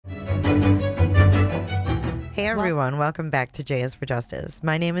Hey everyone, welcome back to J is for Justice.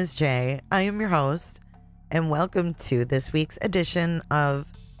 My name is Jay. I am your host, and welcome to this week's edition of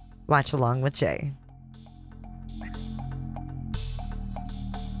Watch Along with Jay.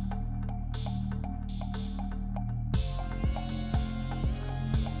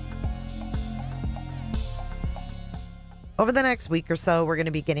 Over the next week or so, we're going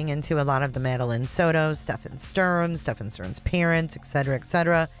to be getting into a lot of the Madeline Soto, Stephan Sterns parents,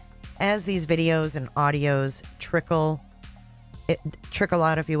 etc., as these videos and audios trickle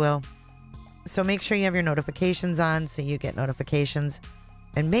out, if you will. So make sure you have your notifications on so you get notifications,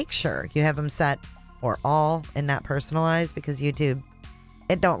 and make sure you have them set for all and not personalized, because YouTube,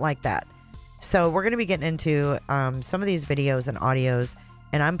 it don't like that. So we're going to be getting into some of these videos and audios,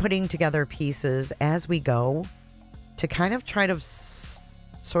 and I'm putting together pieces as we go to kind of try to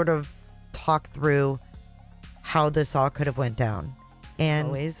sort of talk through how this all could have went down. And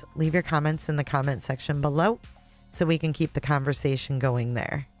always leave your comments in the comment section below so we can keep the conversation going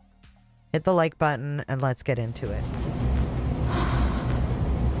there. Hit the like button and let's get into it.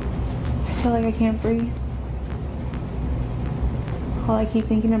 I feel like I can't breathe. All I keep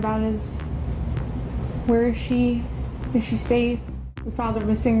thinking about is, where is she? Is she safe? We filed a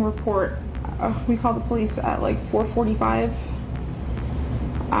missing report. We called the police at like 4:45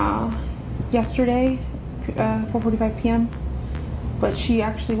 yesterday, 4:45 p.m. But she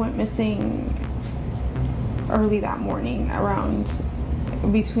actually went missing early that morning, around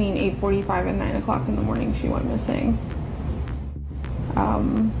between 8:45 and 9 o'clock in the morning. She went missing.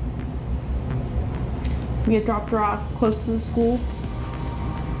 We had dropped her off close to the school.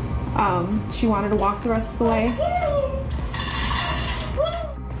 She wanted to walk the rest of the way.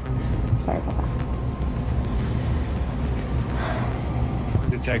 Sorry about that.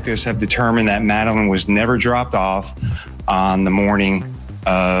 Detectives have determined that Madeline was never dropped off on the morning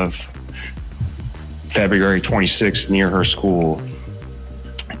of February 26th near her school.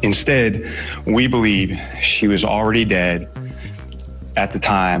 Instead, we believe she was already dead at the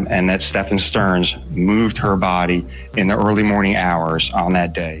time, and that Stephan Sterns moved her body in the early morning hours on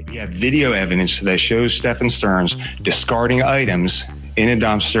that day. We have video evidence that shows Stephan Sterns discarding items in a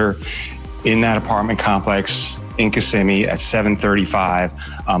dumpster in that apartment complex in Kissimmee at 7:35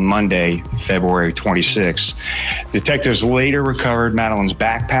 on Monday, February 26. Detectives later recovered Madeline's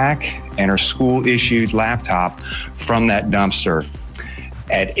backpack and her school-issued laptop from that dumpster.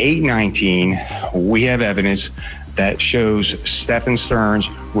 At 8:19, we have evidence that shows Stephan Sterns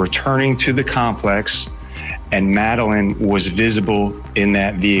returning to the complex, and Madeline was visible in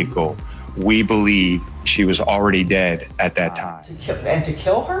that vehicle. We believe she was already dead at that time. To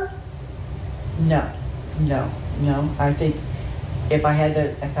kill her? No. I think if I had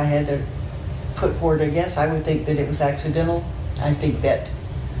to put forward a guess, I would think that it was accidental. I think that,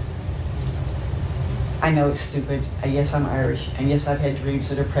 I know it's stupid. Yes, I'm Irish, and yes, I've had dreams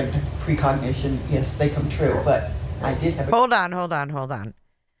that are precognition. Yes, they come true, but I did have a... Hold on.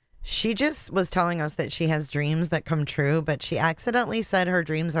 She just was telling us that she has dreams that come true, but she accidentally said her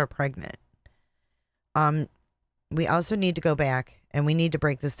dreams are pregnant. We also need to go back and we need to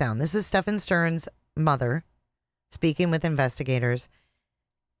break this down. This is Stephan Sterns' mother speaking with investigators,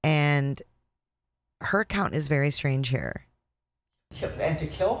 and her account is very strange here. And to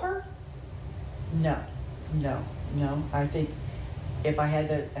kill her? No. I think if I had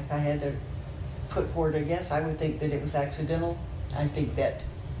to put forward a guess, I would think that it was accidental. I think that,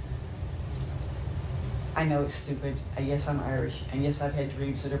 I know it's stupid. Yes, I'm Irish, and yes, I've had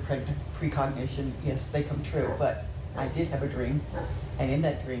dreams that are precognition. Yes, they come true, but I did have a dream, and in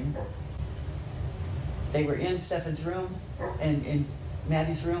that dream, they were in Stephan's room and in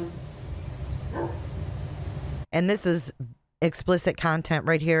Maddie's room. And this is explicit content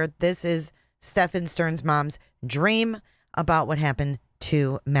right here. This is Stephan Sterns' mom's dream about what happened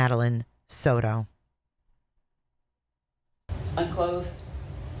to Madeline Soto. Unclothed.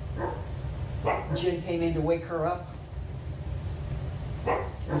 Jen came in to wake her up.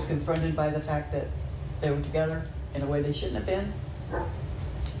 Was confronted by the fact that they were together in a way they shouldn't have been.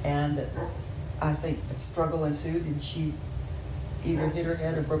 And I think a struggle ensued, and she either hit her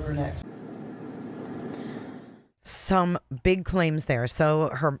head or broke her neck. Some big claims there.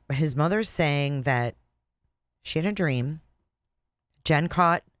 So his mother's saying that she had a dream. Jen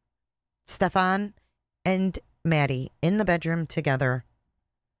caught Stephan and Maddie in the bedroom together.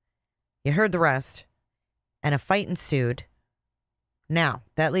 You heard the rest. And a fight ensued. Now,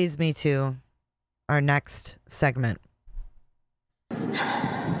 that leads me to our next segment.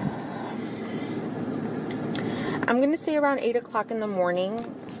 I'm going to say around 8 o'clock in the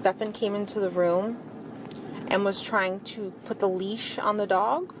morning, Stephan came into the room and was trying to put the leash on the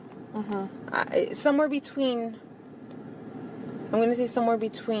dog. Somewhere between, I'm going to say somewhere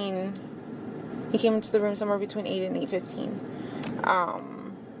between, he came into the room somewhere between 8 and 8:15.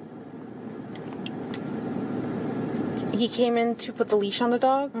 He came in to put the leash on the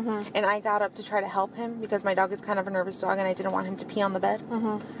dog, and I got up to try to help him because my dog is kind of a nervous dog and I didn't want him to pee on the bed.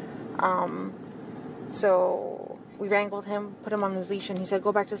 So we wrangled him, put him on his leash, and he said,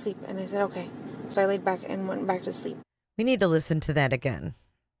 go back to sleep. And I said, okay. So I laid back and went back to sleep. We need to listen to that again.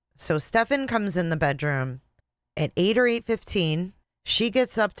 So Stephan comes in the bedroom at 8 or 8:15. She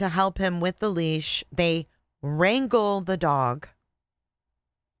gets up to help him with the leash. They wrangle the dog.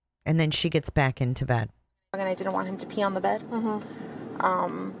 And then she gets back into bed. And I didn't want him to pee on the bed.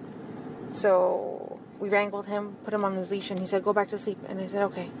 So we wrangled him, put him on his leash, and he said, go back to sleep. And I said,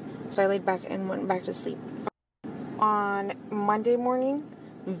 okay. So I laid back and went back to sleep. On Monday morning,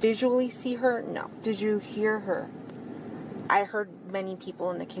 visually see her? No. Did you hear her? I heard many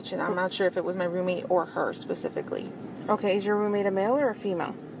people in the kitchen. I'm not sure if it was my roommate or her specifically. Okay, is your roommate a male or a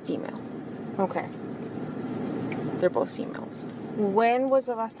female? Female. Okay. They're both females. When was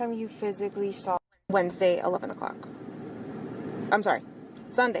the last time you physically saw? Wednesday, 11 o'clock. I'm sorry.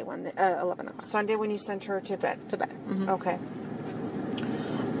 Sunday, 11 o'clock. Sunday when you sent her to bed? To bed. Okay.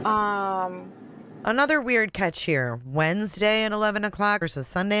 Another weird catch here. Wednesday at 11 o'clock versus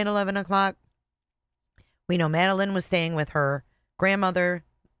Sunday at 11 o'clock. We know Madeline was staying with her grandmother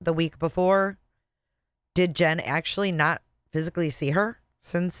the week before. Did Jen actually not physically see her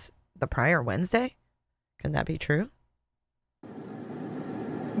since the prior Wednesday? Can that be true?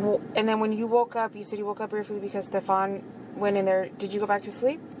 Well, and then when you woke up, you said you woke up briefly because Stephan went in there. Did you go back to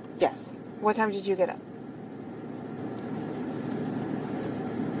sleep? Yes. What time did you get up?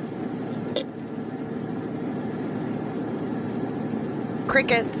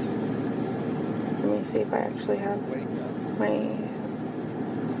 Crickets. Let me see if I actually have my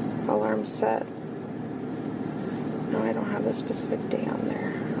alarm set. No, I don't have the specific day on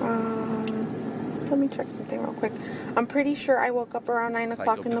there. Let me check something real quick. I'm pretty sure I woke up around 9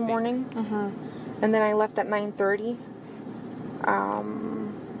 o'clock in the morning. And then I left at 9:30.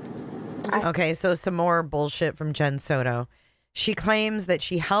 Okay, so some more bullshit from Jen Soto. She claims that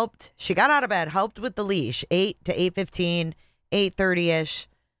she got out of bed, helped with the leash, 8 to 8:15, 8:30-ish.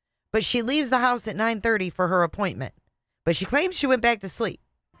 But she leaves the house at 9:30 for her appointment. But she claims she went back to sleep.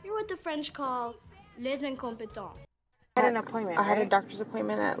 You're what the French call les incompétents. I had an appointment. I had a doctor's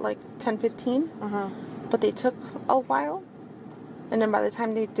appointment at like 10:15. But they took a while. And then by the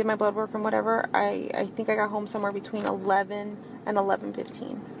time they did my blood work and whatever, I think I got home somewhere between 11 and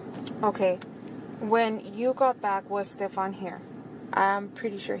 11:15. Okay. When you got back, was Stephan here? I'm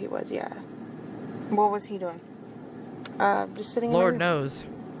pretty sure he was, yeah. What was he doing? Just sitting Lord knows.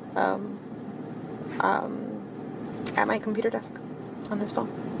 At my computer desk on his phone.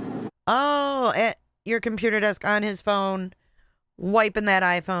 Oh, at your computer desk on his phone, wiping that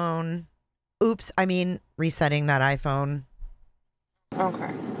iPhone. Resetting that iPhone.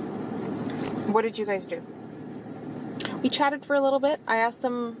 Okay. What did you guys do? We chatted for a little bit. I asked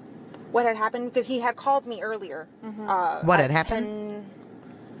him what had happened because he had called me earlier. What had happened?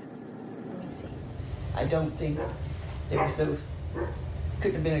 Let me see. I don't think there was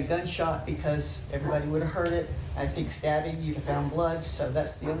couldn't have been a gunshot because everybody would have heard it. I think stabbing, you'd have found blood, so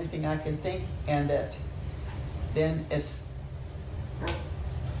that's the only thing I can think. And that then as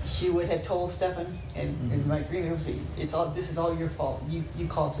she would have told Stephan, and my agreement was, this is all your fault. You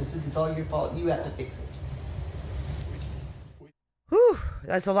caused this is all your fault. You have to fix it. Whew,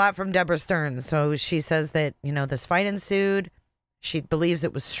 that's a lot from Debra Sterns. So she says that, this fight ensued. She believes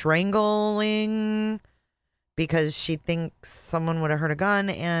it was strangling because she thinks someone would have heard a gun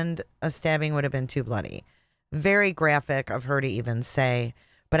and a stabbing would have been too bloody. Very graphic of her to even say.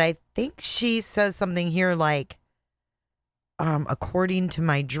 But I think she says something here like, according to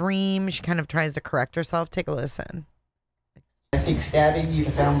my dream, she kind of tries to correct herself. Take a listen. I think stabbing, you'd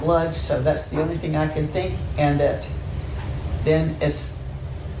have found blood, so that's the only thing I can think. And that then as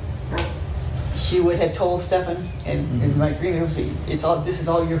she would have told Stephan, and my agreement was, this is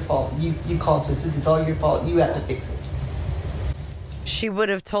all your fault. You caused this is all your fault. You have to fix it. She would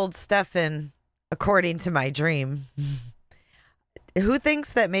have told Stephan, according to my dream. Who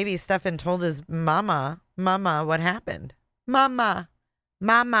thinks that maybe Stephan told his mama what happened? Mama.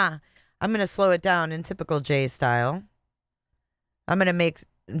 I'm going to slow it down in typical Jay style. I'm going to make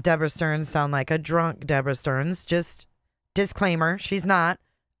Debra Sterns sound like a drunk Debra Sterns. Just disclaimer, she's not.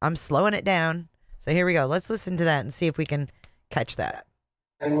 I'm slowing it down. So here we go. Let's listen to that and see if we can catch that.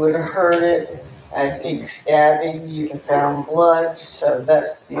 I would have heard it. I think stabbing, you'd have found blood, so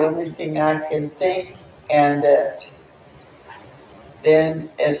that's the only thing I can think. And that then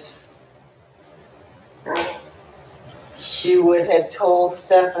as she would have told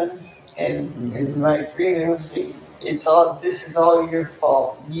Stephan, and like, this is all your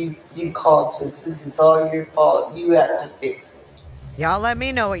fault. You caused this. This is all your fault. You have to fix it. Y'all let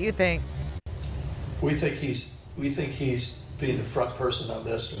me know what you think. We think he's being the front person on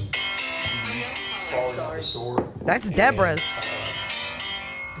this and falling on the sword. That's Debra's.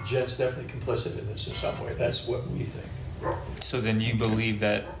 Jen's definitely complicit in this in some way. That's what we think. So then you believe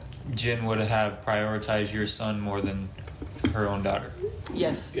that Jen would have prioritized your son more than her own daughter?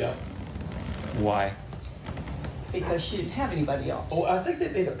 Yes. Yeah. Why? Because she didn't have anybody else. Oh, I think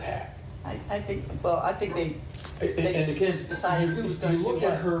they made a pact. I think they And again, decided who was going to look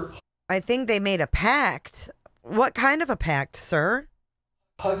at her I think they made a pact. What kind of a pact, sir?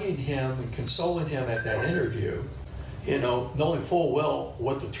 hugging him and consoling him at that interview, knowing full well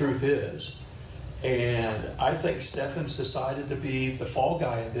what the truth is. And I think Stephan's decided to be the fall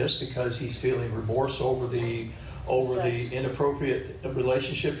guy in this because he's feeling remorse over the inappropriate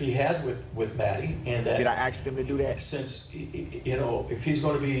relationship he had with Maddie, and that did I ask him to do that? Since if he's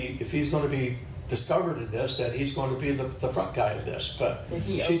going to be discovered in this, that he's going to be the front guy in this, but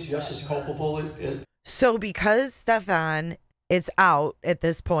she's just as culpable. So because Stephan, it's out at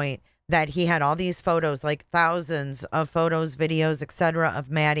this point that he had all these photos, like thousands of photos, videos, etc., of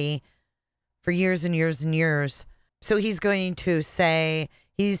Maddie for years and years and years. So he's going to say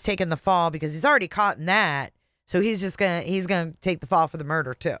he's taken the fall because he's already caught in that. So he's gonna take the fall for the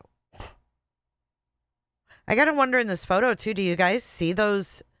murder too. I gotta wonder in this photo too, do you guys see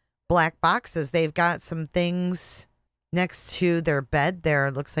those black boxes? They've got some things next to their bed there.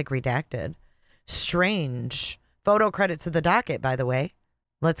 It looks like redacted. Strange. Photo credit to the docket, by the way.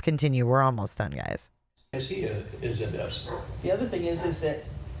 Let's continue. We're almost done, guys. As he is in this. The other thing is that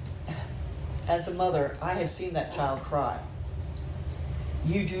as a mother, I have seen that child cry.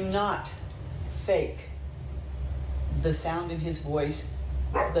 You do not fake the sound in his voice,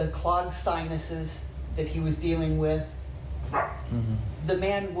 the clogged sinuses that he was dealing with. Mm-hmm. The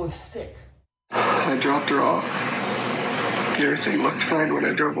man was sick. I dropped her off. Everything looked fine when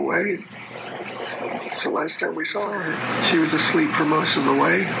I drove away. So last time we saw her, she was asleep for most of the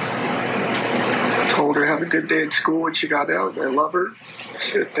way. I told her have a good day at school when she got out. I love her.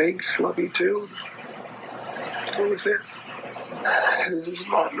 She said, thanks, love you too. That was it. This is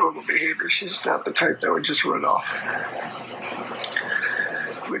not normal behavior. She's not the type that would just run off.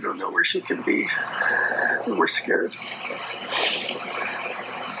 We don't know where she can be. We're scared.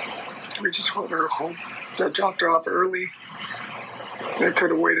 We just want her home. I dropped her off early. I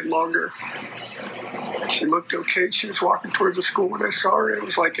could have waited longer. She looked okay. She was walking towards the school when I saw her. It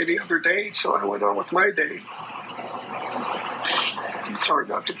was like any other day, so I went on with my day. It's hard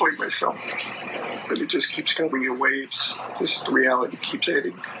not to blame myself, but it just keeps coming in waves. Just the reality keeps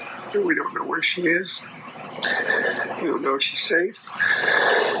hitting. We don't know where she is. We don't know if she's safe.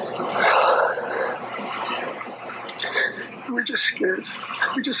 We're just scared.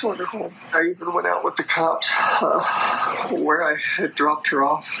 We just want her home. I even went out with the cops where I had dropped her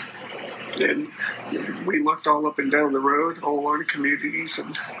off. And we looked all up and down the road, all along the communities,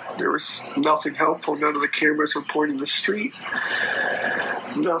 and there was nothing helpful. None of the cameras were pointing the street.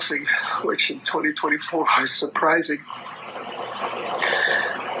 Nothing, which in 2024 was surprising.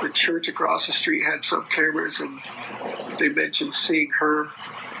 The church across the street had some cameras, and they mentioned seeing her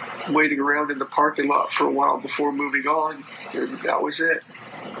waiting around in the parking lot for a while before moving on, and that was it.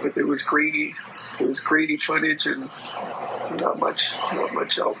 But it was grainy. It was grainy footage, and not much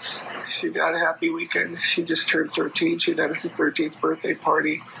else. She had a happy weekend. She just turned 13. She had her 13th birthday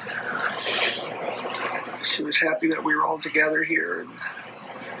party. She was happy that we were all together here, and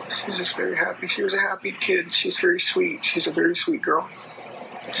she was just very happy. She was a happy kid. She's very sweet. She's a very sweet girl.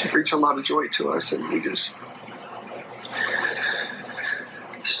 She brings a lot of joy to us, and we just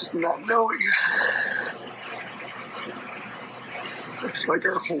not knowing. It's like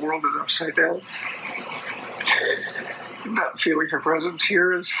our whole world is upside down. Not feeling her presence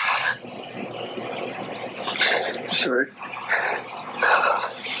here is... Sorry.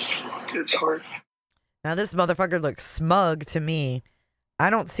 It's hard. Now this motherfucker looks smug to me.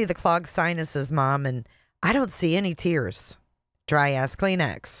 I don't see the clogged sinuses, Mom, and I don't see any tears. Dry ass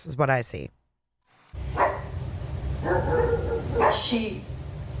Kleenex is what I see.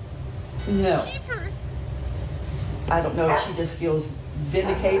 No. I don't know if she just feels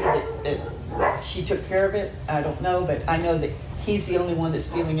vindicated that she took care of it. I don't know, but I know that he's the only one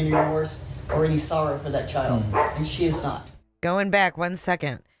that's feeling any remorse or any sorrow for that child, and she is not. Going back 1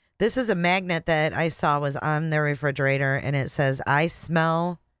 second. This is a magnet that I saw was on their refrigerator, and it says, I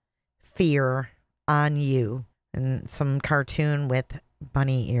smell fear on you. and some cartoon with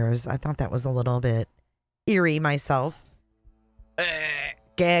bunny ears. I thought that was a little bit eerie myself.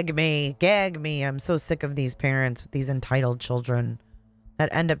 Gag me, gag me. I'm so sick of these parents with these entitled children that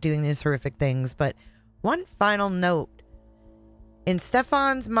end up doing these horrific things. But one final note. In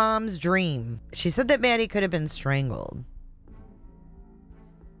Stephan's mom's dream, she said that Maddie could have been strangled.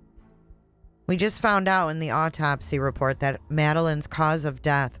 We just found out in the autopsy report that Madeline's cause of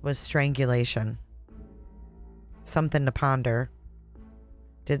death was strangulation. Something to ponder.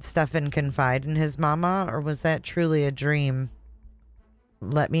 Did Stephan confide in his mama, or was that truly a dream?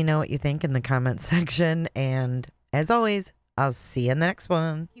 Let me know what you think in the comment section. And as always, I'll see you in the next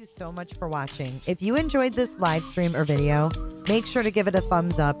one. Thank you so much for watching. If you enjoyed this live stream or video, make sure to give it a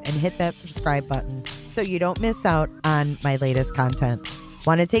thumbs up and hit that subscribe button so you don't miss out on my latest content.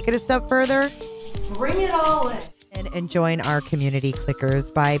 Want to take it a step further? Bring it all in. And join our community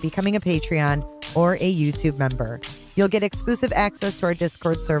clickers by becoming a Patreon or a YouTube member. You'll get exclusive access to our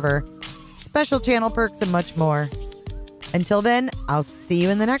Discord server, special channel perks, and much more. Until then, I'll see you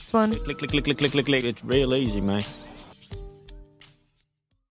in the next one. Click. It's real easy, man.